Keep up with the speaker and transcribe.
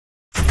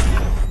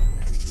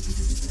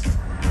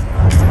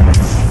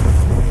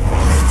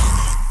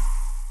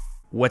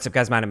What's up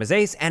guys, my name is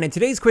Ace, and in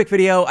today's quick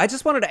video, I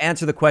just wanted to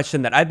answer the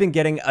question that I've been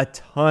getting a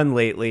ton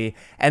lately,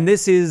 and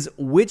this is,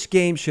 which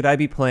game should I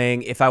be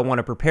playing if I want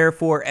to prepare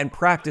for and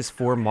practice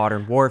for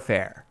Modern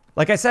Warfare?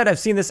 Like I said, I've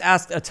seen this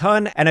asked a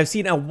ton, and I've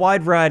seen a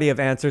wide variety of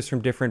answers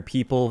from different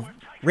people,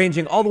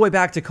 ranging all the way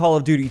back to Call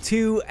of Duty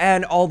 2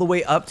 and all the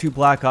way up to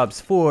Black Ops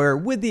 4,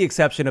 with the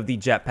exception of the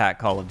Jetpack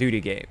Call of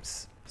Duty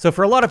games. So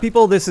for a lot of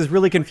people, this is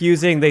really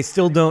confusing. They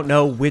still don't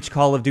know which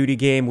Call of Duty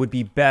game would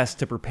be best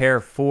to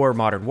prepare for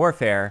Modern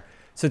Warfare.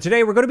 So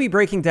today we're going to be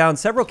breaking down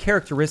several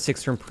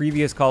characteristics from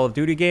previous Call of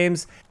Duty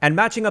games and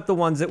matching up the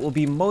ones that will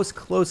be most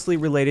closely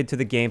related to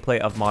the gameplay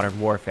of Modern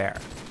Warfare.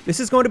 This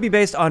is going to be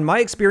based on my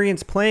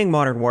experience playing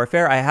Modern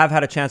Warfare. I have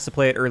had a chance to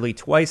play it early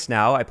twice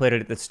now. I played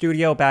it at the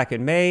studio back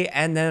in May,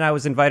 and then I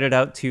was invited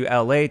out to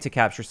LA to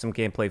capture some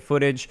gameplay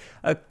footage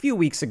a few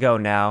weeks ago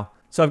now.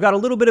 So I've got a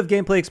little bit of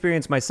gameplay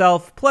experience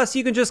myself, plus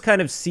you can just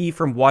kind of see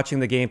from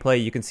watching the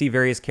gameplay, you can see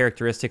various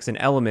characteristics and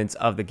elements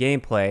of the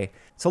gameplay.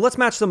 So let's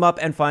match them up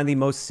and find the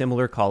most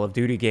similar Call of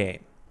Duty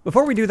game.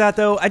 Before we do that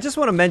though, I just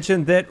want to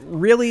mention that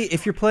really,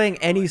 if you're playing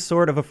any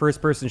sort of a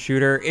first-person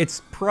shooter,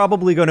 it's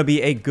probably going to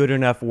be a good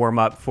enough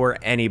warm-up for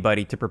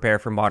anybody to prepare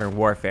for Modern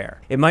Warfare.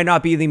 It might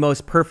not be the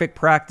most perfect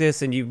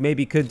practice and you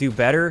maybe could do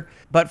better,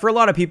 but for a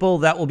lot of people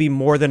that will be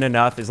more than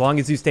enough as long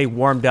as you stay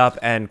warmed up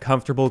and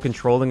comfortable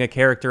controlling a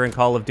character in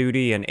Call of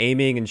Duty and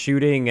aiming and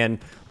shooting and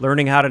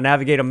learning how to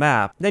navigate a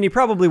map, then you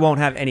probably won't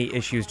have any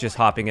issues just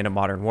hopping into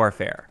Modern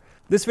Warfare.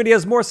 This video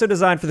is more so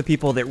designed for the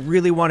people that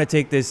really want to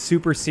take this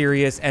super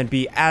serious and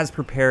be as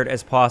prepared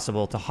as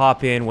possible to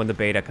hop in when the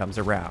beta comes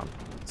around.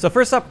 So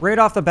first up, right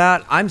off the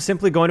bat, I'm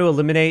simply going to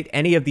eliminate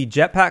any of the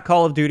Jetpack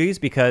Call of Duties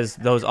because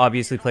those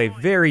obviously play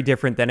very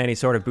different than any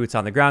sort of boots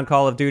on the ground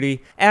Call of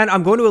Duty, and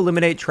I'm going to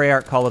eliminate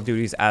Treyarch Call of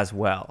Duties as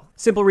well.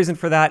 Simple reason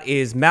for that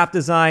is map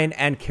design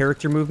and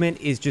character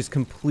movement is just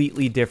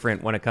completely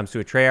different when it comes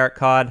to a Treyarch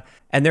COD,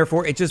 and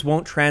therefore it just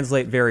won't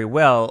translate very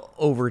well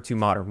over to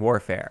Modern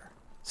Warfare.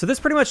 So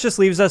this pretty much just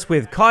leaves us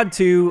with COD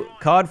 2,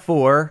 COD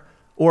 4,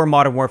 or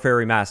Modern Warfare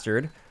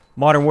Remastered,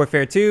 Modern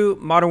Warfare 2,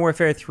 Modern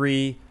Warfare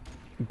 3,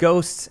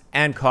 Ghosts,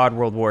 and COD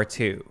World War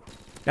II.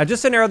 Now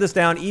just to narrow this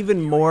down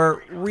even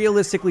more,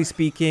 realistically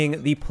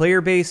speaking, the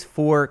player base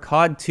for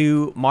COD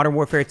 2, Modern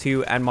Warfare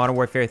 2, and Modern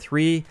Warfare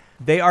 3,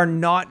 they are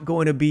not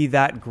going to be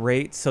that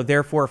great, so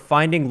therefore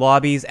finding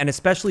lobbies, and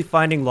especially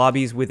finding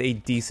lobbies with a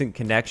decent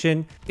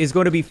connection, is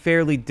going to be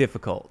fairly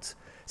difficult.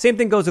 Same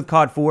thing goes with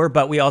COD 4,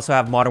 but we also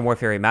have Modern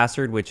Warfare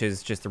Remastered, which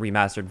is just the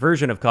remastered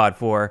version of COD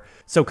 4.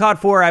 So COD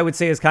 4, I would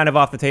say, is kind of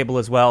off the table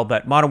as well,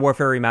 but Modern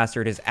Warfare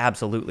Remastered is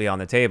absolutely on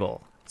the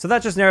table. So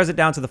that just narrows it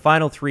down to the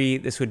final three.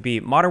 This would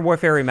be Modern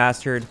Warfare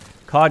Remastered,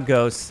 COD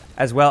Ghosts,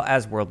 as well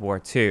as World War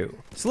II.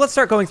 So let's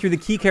start going through the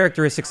key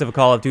characteristics of a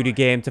Call of Duty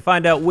game to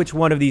find out which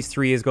one of these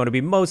three is going to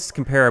be most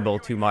comparable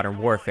to Modern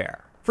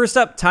Warfare. First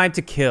up, time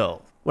to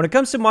kill. When it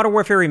comes to Modern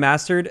Warfare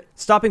Remastered,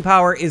 stopping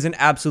power is an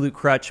absolute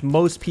crutch.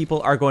 Most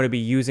people are going to be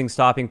using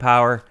stopping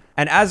power,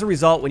 and as a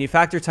result, when you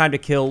factor time to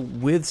kill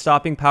with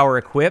stopping power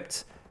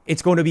equipped,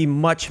 it's going to be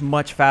much,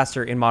 much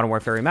faster in Modern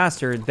Warfare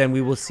Remastered than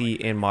we will see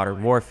in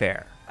Modern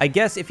Warfare. I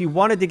guess if you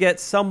wanted to get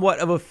somewhat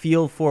of a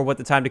feel for what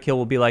the time to kill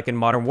will be like in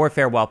Modern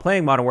Warfare while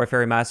playing Modern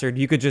Warfare Remastered,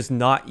 you could just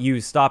not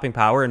use stopping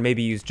power and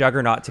maybe use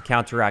Juggernaut to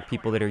counteract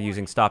people that are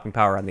using stopping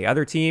power on the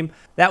other team.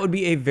 That would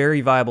be a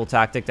very viable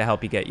tactic to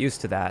help you get used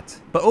to that.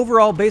 But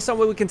overall, based on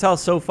what we can tell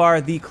so far,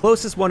 the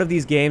closest one of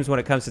these games when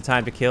it comes to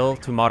time to kill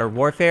to Modern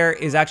Warfare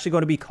is actually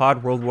going to be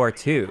COD World War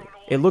II.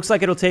 It looks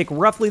like it'll take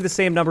roughly the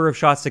same number of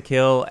shots to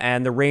kill,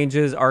 and the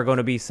ranges are going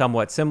to be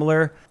somewhat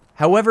similar.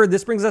 However,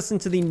 this brings us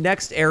into the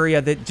next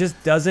area that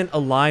just doesn't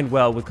align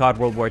well with COD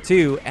World War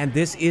II, and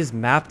this is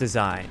map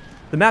design.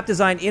 The map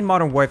design in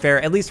Modern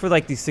Warfare, at least for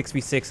like the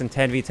 6v6 and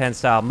 10v10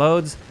 style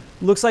modes,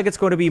 looks like it's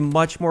going to be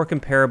much more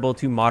comparable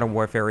to Modern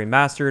Warfare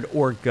Remastered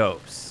or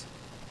Ghosts.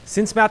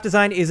 Since map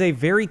design is a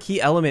very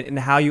key element in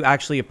how you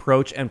actually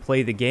approach and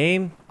play the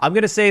game, I'm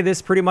going to say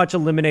this pretty much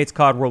eliminates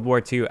COD World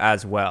War II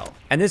as well.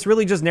 And this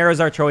really just narrows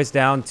our choice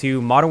down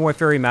to Modern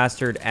Warfare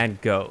Remastered and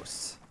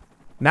Ghosts.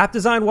 Map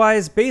design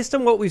wise, based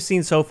on what we've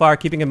seen so far,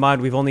 keeping in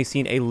mind we've only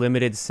seen a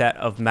limited set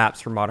of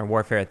maps for Modern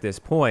Warfare at this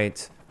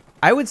point,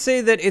 I would say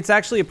that it's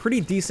actually a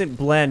pretty decent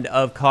blend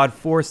of COD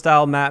 4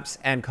 style maps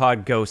and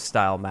COD Ghost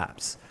style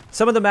maps.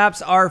 Some of the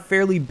maps are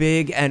fairly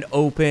big and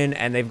open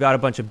and they've got a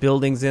bunch of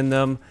buildings in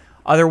them.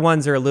 Other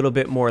ones are a little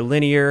bit more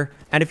linear.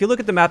 And if you look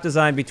at the map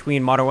design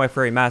between Modern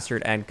Warfare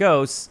Remastered and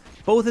Ghosts,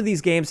 both of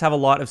these games have a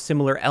lot of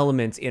similar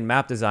elements in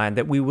map design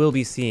that we will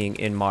be seeing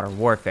in Modern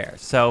Warfare.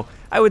 So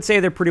I would say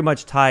they're pretty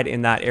much tied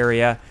in that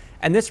area.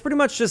 And this pretty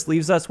much just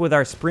leaves us with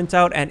our sprint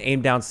out and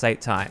aim down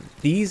sight time.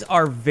 These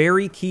are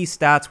very key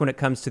stats when it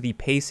comes to the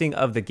pacing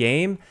of the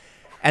game.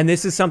 And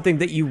this is something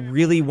that you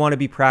really want to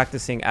be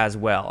practicing as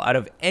well. Out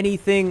of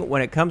anything,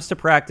 when it comes to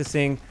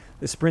practicing,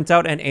 the sprint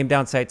out and aim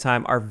down sight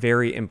time are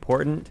very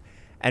important.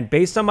 And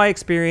based on my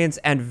experience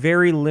and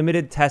very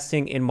limited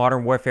testing in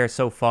Modern Warfare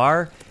so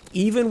far,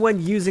 even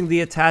when using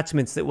the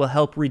attachments that will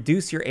help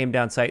reduce your aim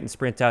down sight and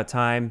sprint out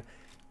time,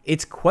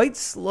 it's quite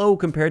slow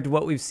compared to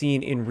what we've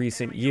seen in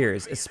recent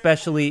years,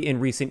 especially in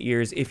recent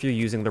years if you're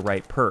using the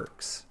right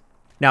perks.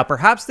 Now,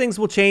 perhaps things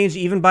will change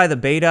even by the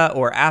beta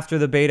or after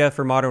the beta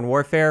for Modern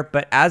Warfare,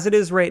 but as it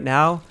is right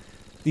now,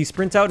 the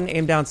sprint out and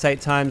aim down sight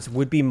times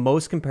would be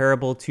most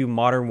comparable to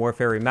Modern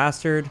Warfare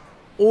Remastered,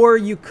 or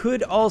you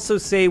could also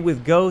say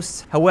with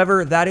Ghosts.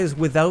 However, that is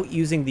without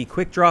using the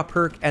quick draw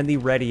perk and the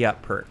ready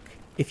up perk.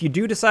 If you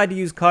do decide to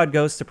use COD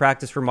Ghosts to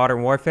practice for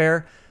Modern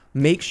Warfare,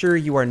 make sure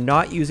you are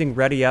not using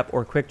ready up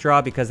or quick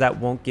draw, because that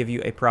won't give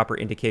you a proper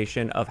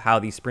indication of how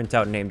the sprint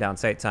out and aim down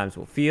sight times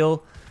will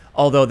feel.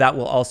 Although that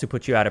will also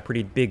put you at a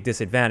pretty big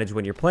disadvantage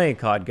when you're playing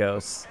COD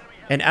Ghosts.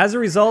 And as a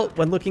result,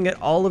 when looking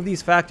at all of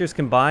these factors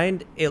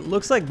combined, it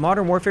looks like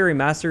Modern Warfare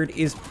Remastered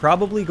is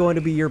probably going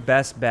to be your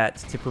best bet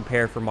to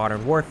prepare for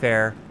Modern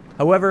Warfare.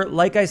 However,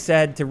 like I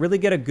said, to really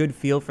get a good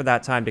feel for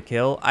that time to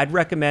kill, I'd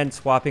recommend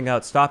swapping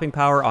out stopping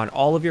power on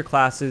all of your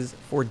classes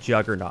for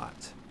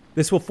Juggernaut.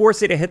 This will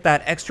force you to hit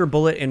that extra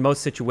bullet in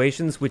most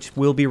situations, which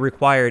will be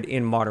required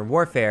in Modern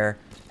Warfare.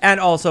 And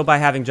also, by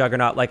having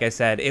Juggernaut, like I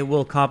said, it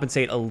will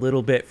compensate a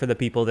little bit for the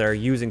people that are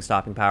using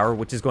stopping power,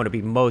 which is going to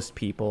be most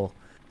people,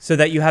 so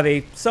that you have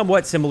a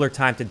somewhat similar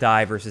time to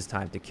die versus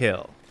time to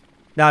kill.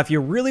 Now, if you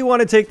really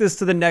want to take this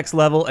to the next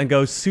level and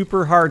go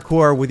super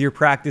hardcore with your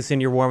practice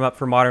and your warm-up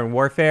for Modern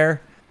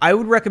Warfare, I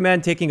would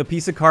recommend taking a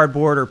piece of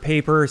cardboard or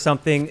paper or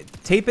something,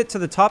 tape it to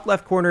the top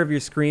left corner of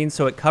your screen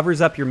so it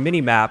covers up your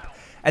mini-map,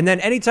 and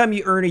then anytime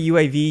you earn a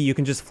UAV, you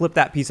can just flip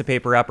that piece of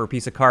paper up or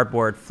piece of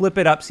cardboard, flip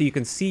it up so you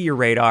can see your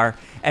radar,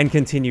 and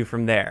continue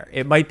from there.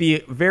 It might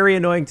be very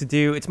annoying to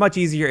do. It's much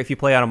easier if you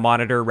play on a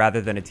monitor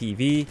rather than a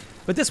TV,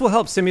 but this will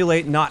help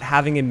simulate not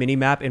having a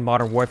minimap in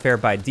Modern Warfare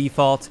by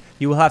default.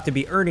 You will have to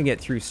be earning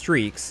it through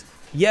streaks.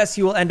 Yes,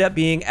 you will end up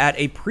being at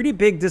a pretty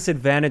big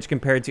disadvantage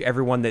compared to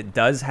everyone that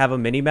does have a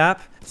minimap,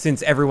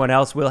 since everyone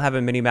else will have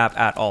a minimap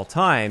at all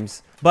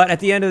times. But at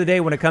the end of the day,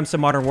 when it comes to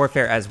Modern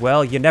Warfare as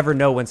well, you never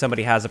know when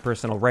somebody has a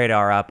personal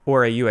radar up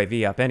or a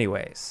UAV up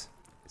anyways.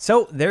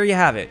 So there you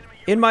have it.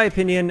 In my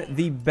opinion,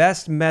 the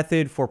best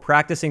method for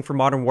practicing for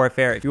Modern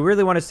Warfare, if you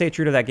really want to stay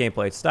true to that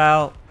gameplay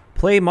style,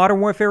 play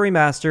Modern Warfare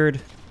Remastered,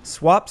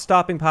 swap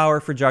stopping power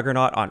for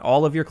Juggernaut on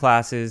all of your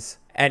classes,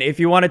 and if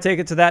you want to take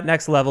it to that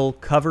next level,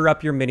 cover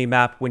up your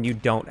minimap when you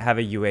don't have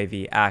a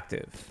UAV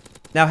active.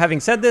 Now, having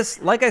said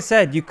this, like I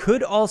said, you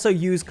could also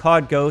use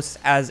COD Ghosts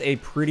as a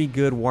pretty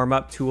good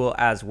warm-up tool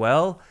as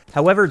well.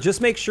 However, just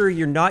make sure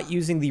you're not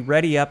using the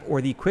ready up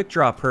or the quick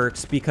draw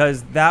perks,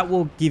 because that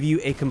will give you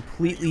a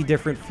completely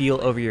different feel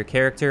over your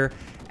character,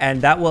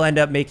 and that will end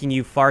up making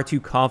you far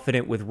too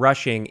confident with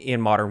rushing in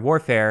Modern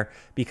Warfare,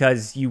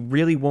 because you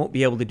really won't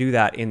be able to do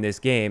that in this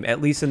game,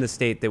 at least in the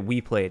state that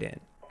we played in.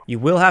 You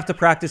will have to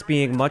practice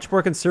being much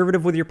more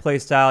conservative with your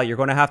playstyle. You're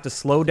going to have to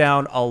slow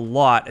down a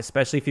lot,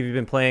 especially if you've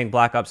been playing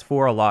Black Ops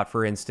 4 a lot,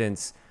 for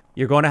instance.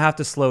 You're going to have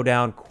to slow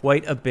down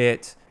quite a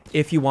bit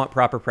if you want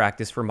proper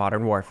practice for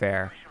Modern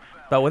Warfare.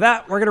 But with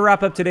that, we're going to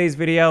wrap up today's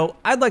video.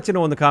 I'd like to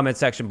know in the comment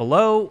section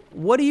below,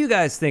 what do you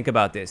guys think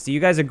about this? Do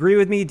you guys agree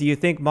with me? Do you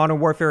think Modern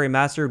Warfare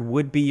Remastered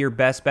would be your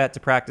best bet to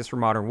practice for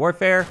Modern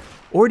Warfare?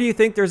 Or do you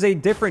think there's a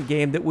different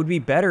game that would be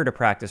better to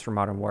practice for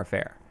Modern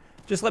Warfare?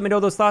 Just let me know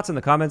those thoughts in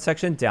the comment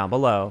section down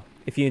below.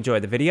 If you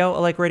enjoyed the video, a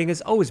like rating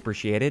is always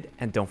appreciated,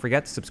 and don't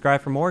forget to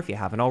subscribe for more if you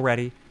haven't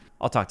already.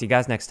 I'll talk to you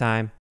guys next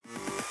time.